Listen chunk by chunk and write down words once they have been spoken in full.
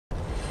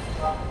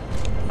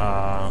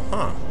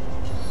Huh.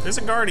 There's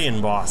a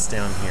guardian boss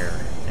down here,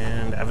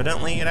 and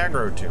evidently it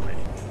aggroed to me.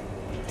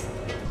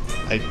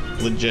 I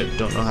legit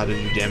don't know how to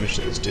do damage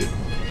to this dude.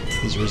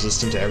 He's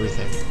resistant to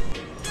everything.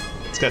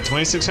 It's got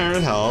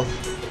 2600 health,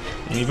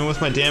 and even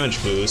with my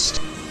damage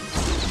boost,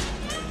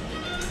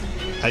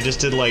 I just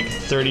did like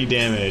 30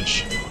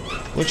 damage.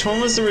 Which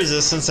one was the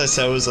resistance I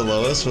said was the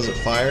lowest? Was it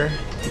fire?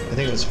 I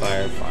think it was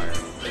fire. Fire.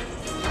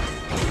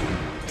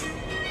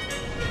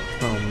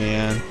 Oh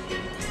man.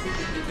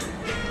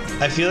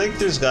 I feel like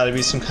there's gotta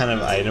be some kind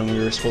of item we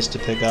were supposed to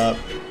pick up,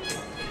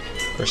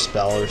 or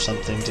spell or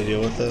something to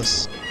deal with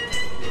this.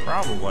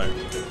 Probably.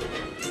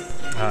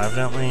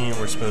 Evidently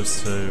we're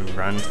supposed to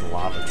run to the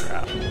lava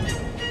trap.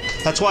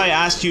 That's why I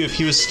asked you if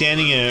he was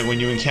standing in it when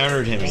you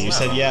encountered him, and you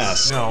said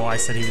yes. No, I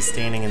said he was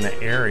standing in the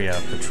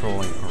area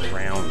patrolling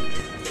around.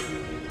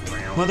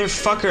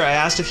 Motherfucker, I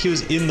asked if he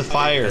was in the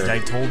fire. And I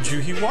told you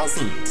he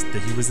wasn't.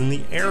 That he was in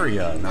the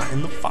area, not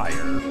in the fire.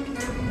 In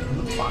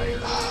the fire.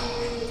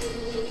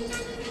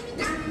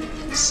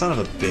 Son of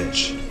a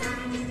bitch.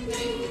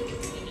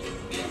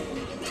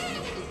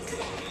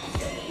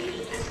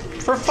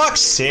 For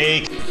fuck's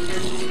sake!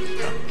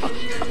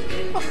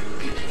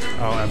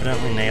 Oh,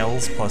 evidently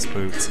nails plus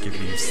boots give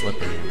you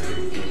slippery.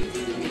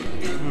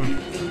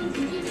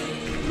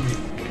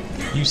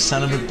 You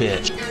son of a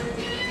bitch.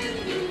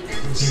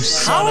 You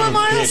son How of am a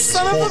I a bitch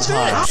son of a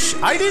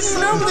bitch? I didn't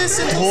know this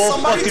until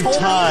somebody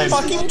told me in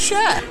fucking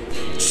chat.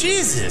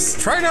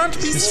 Jesus, try not to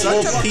be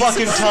such a piece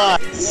fucking of time.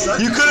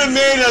 You could have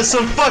made us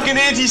some fucking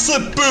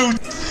anti-slip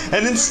boots,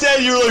 and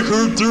instead you're like,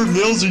 her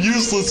nails are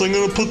useless, I'm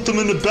gonna put them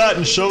in the bat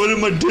and shove it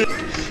in my dick.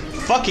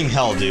 Fucking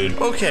hell, dude.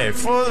 Okay,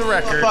 for the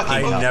record,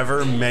 I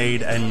never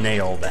made a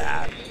nail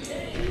bat.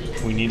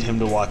 We need him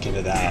to walk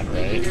into that,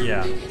 right?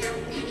 Yeah.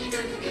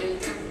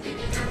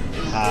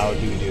 How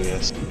do we do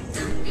this?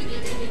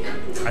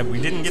 We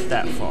didn't get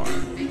that far.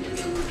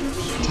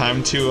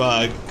 Time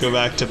to go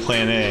back to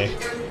plan A.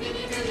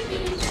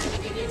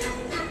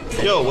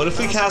 Yo, what if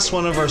we cast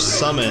one of our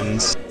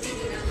summons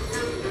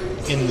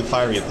in the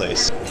fiery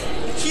place?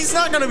 He's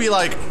not gonna be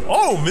like,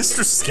 oh,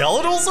 Mr.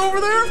 Skeletal's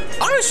over there?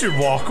 I should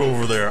walk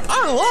over there.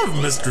 I love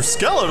Mr.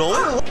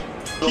 Skeletal.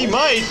 He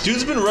might.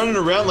 Dude's been running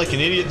around like an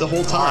idiot the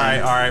whole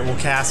time. Alright, we'll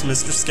cast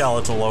Mr.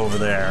 Skeletal over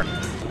there.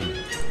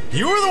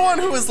 You were the one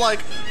who was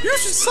like, you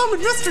should summon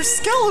Mr.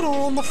 Skeletal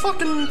on the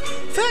fucking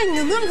thing,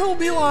 and then he'll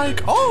be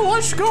like, oh, I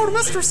should go to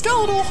Mr.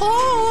 Skeletal.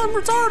 Oh, I'm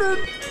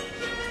retarded.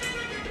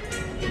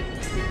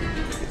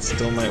 It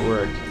still might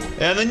work.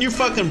 And then you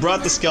fucking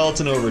brought the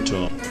skeleton over to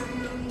him.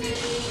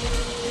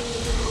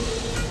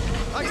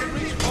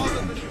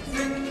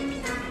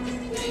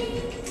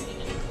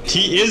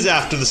 He is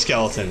after the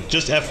skeleton,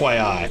 just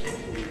FYI.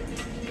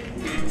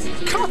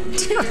 God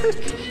damn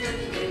it.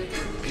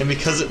 And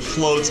because it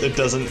floats, it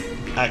doesn't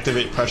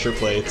activate pressure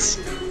plates.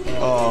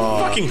 Oh.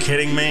 Fucking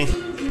kidding me?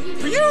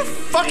 Are you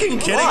fucking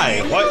kidding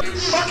me? What?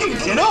 Fucking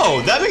kidding?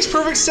 No, that makes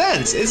perfect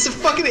sense. It's a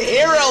fucking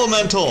air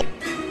elemental.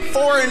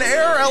 For an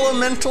air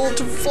elemental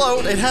to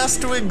float, it has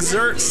to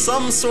exert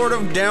some sort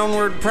of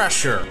downward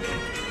pressure.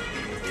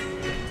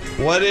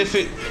 What if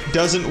it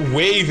doesn't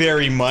weigh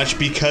very much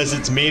because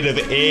it's made of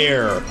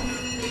air?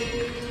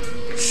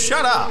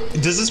 Shut up.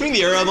 Does this mean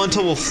the air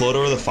elemental will float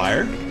over the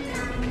fire?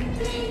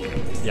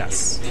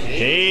 Yes.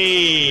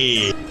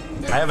 Hey!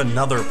 I have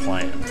another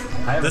plan.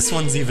 This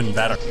one's even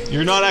better.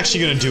 You're not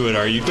actually gonna do it,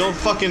 are you? Don't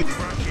fucking...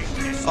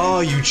 Oh,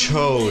 you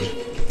chode.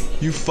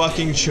 You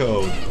fucking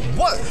chode.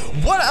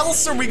 What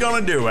else are we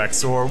gonna do,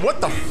 Exor?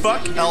 What the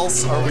fuck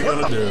else are we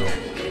gonna do?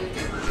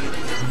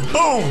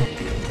 Boom!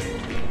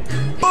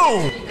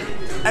 Boom!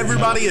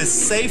 Everybody is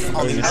safe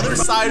on the other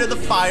side of the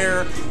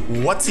fire.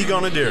 What's he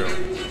gonna do?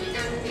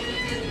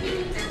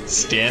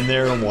 Stand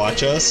there and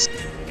watch us?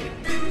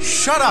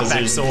 Shut up,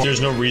 Exor. There's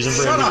no reason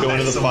for him to go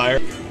into the fire.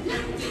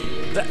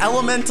 The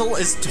elemental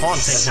is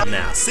taunting him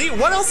now. See,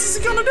 what else is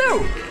he gonna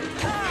do?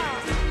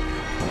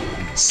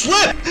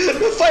 Slip!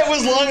 The fight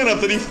was long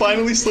enough that he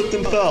finally slipped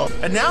and fell.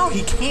 And now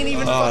he can't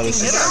even fucking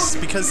hit us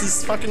because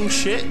his fucking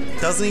shit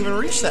doesn't even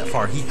reach that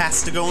far. He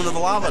has to go into the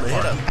lava to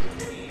hit him.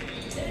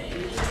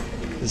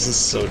 This is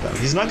so dumb.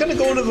 He's not gonna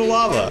go into the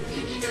lava.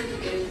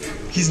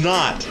 He's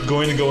not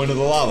going to go into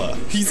the lava.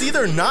 He's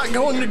either not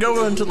going to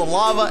go into the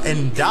lava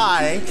and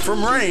die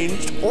from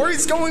ranged, or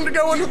he's going to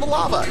go into the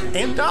lava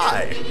and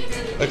die.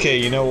 Okay,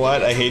 you know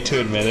what? I hate to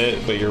admit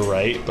it, but you're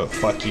right, but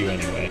fuck you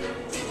anyway.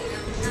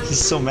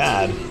 He's so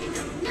mad.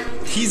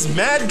 He's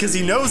mad because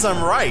he knows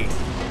I'm right.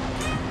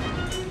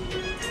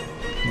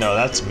 No,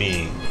 that's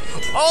me.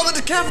 Oh, the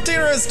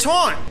Decapitator is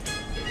taunt!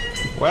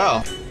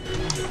 Wow.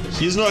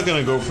 He's not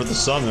gonna go for the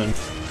summon.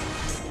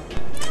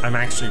 I'm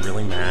actually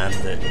really mad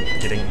that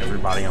getting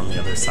everybody on the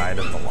other side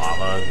of the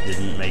lava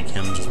didn't make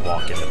him just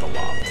walk into the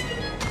lava.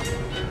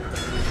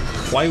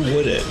 Why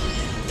would it?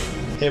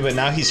 Hey, but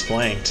now he's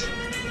flanked.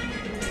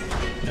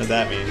 You know what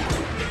that means?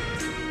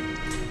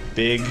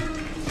 Big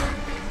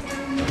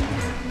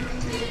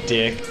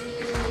dick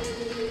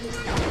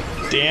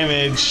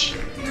damage.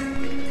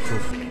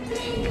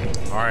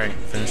 Alright,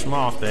 finish him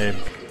off, babe.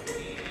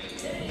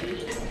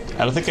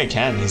 I don't think I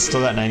can. He's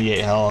still got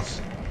 98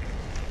 health.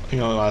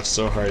 You're gonna laugh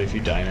so hard if you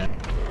die now.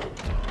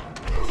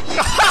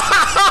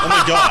 Oh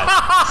my god!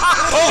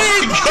 Oh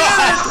my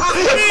god!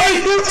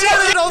 He did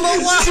it on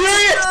the last turn!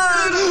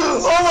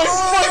 Oh my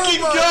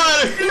fucking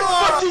god! Are you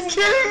fucking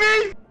kidding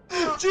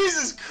me?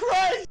 Jesus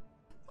Christ!